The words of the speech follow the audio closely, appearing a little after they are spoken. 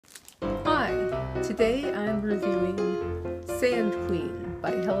Today I'm reviewing Sand Queen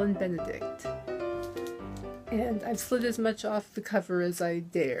by Helen Benedict, and I've slid as much off the cover as I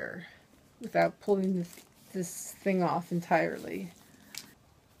dare without pulling this thing off entirely.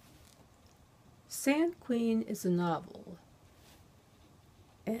 Sand Queen is a novel,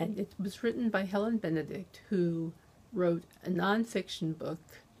 and it was written by Helen Benedict, who wrote a nonfiction book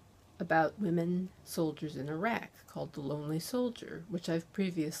about women soldiers in Iraq called The Lonely Soldier, which I've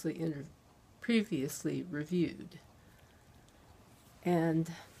previously reviewed.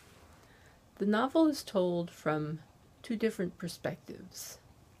 And the novel is told from two different perspectives.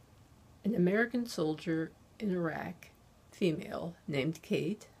 An American soldier in Iraq, female, named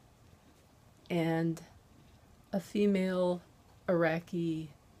Kate, and a female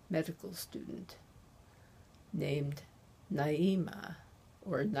Iraqi medical student named Naima,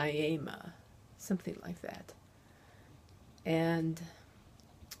 or Naima, something like that. And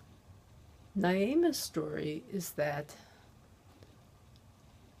Naima's story is that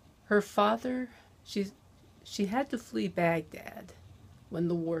her father, she had to flee Baghdad when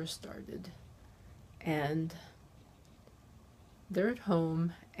the war started, and they're at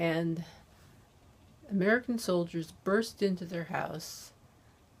home, and American soldiers burst into their house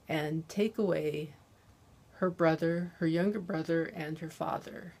and take away her brother, her younger brother, and her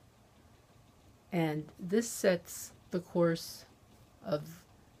father. And this sets the course of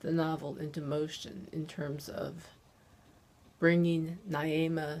the novel into motion in terms of bringing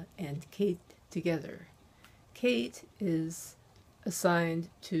Naima and Kate together. Kate is assigned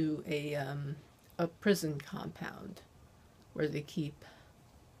to a prison compound where they keep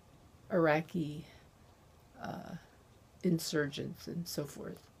Iraqi insurgents and so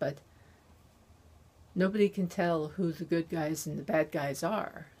forth, but nobody can tell who the good guys and the bad guys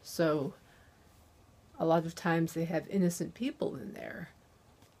are, so a lot of times they have innocent people in there.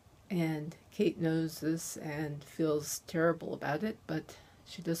 And Kate knows this and feels terrible about it, but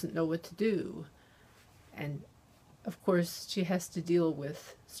she doesn't know what to do. And of course, she has to deal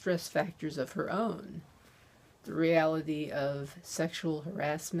with stress factors of her own. The reality of sexual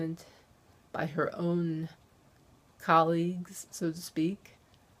harassment by her own colleagues, so to speak,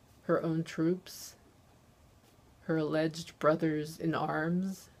 her own troops, her alleged brothers in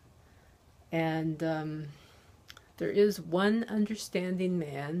arms. And there is one understanding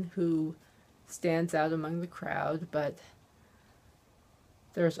man who stands out among the crowd, but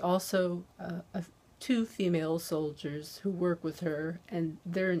there's also two female soldiers who work with her, and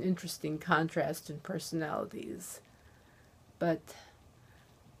they're an interesting contrast in personalities. But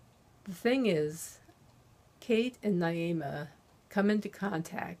the thing is, Kate and Naima come into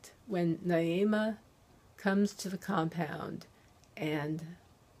contact when Naima comes to the compound and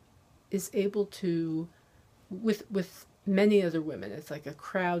is able to, with many other women, it's like a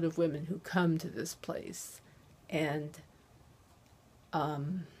crowd of women who come to this place and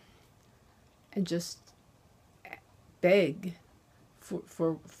just beg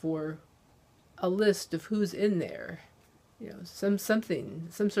for a list of who's in there, some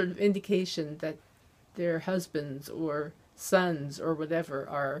sort of indication that their husbands or sons or whatever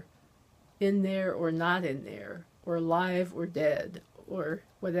are in there or not in there, or alive or dead or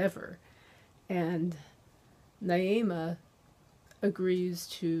whatever. And Naima agrees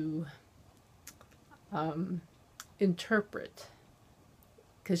to interpret,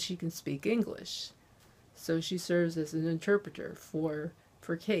 because she can speak English. So she serves as an interpreter for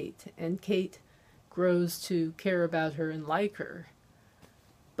Kate, and Kate grows to care about her and like her.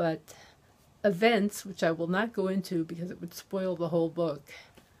 But events, which I will not go into because it would spoil the whole book,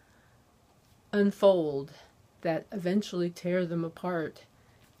 unfold that eventually tear them apart,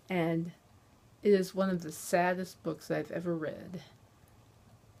 and it is one of the saddest books I've ever read.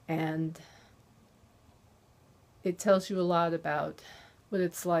 And it tells you a lot about what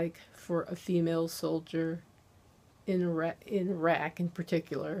it's like for a female soldier in Iraq in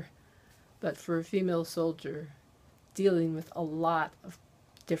particular, but for a female soldier dealing with a lot of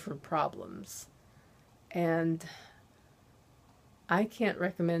different problems. And I can't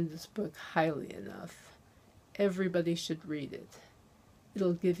recommend this book highly enough. Everybody should read it.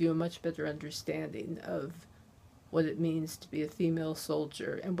 It'll give you a much better understanding of what it means to be a female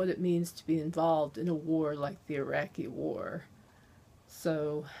soldier and what it means to be involved in a war like the Iraqi war.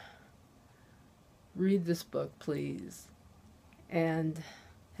 So read this book, please. And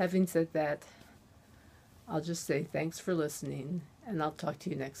having said that, I'll just say thanks for listening, and I'll talk to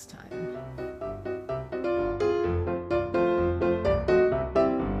you next time.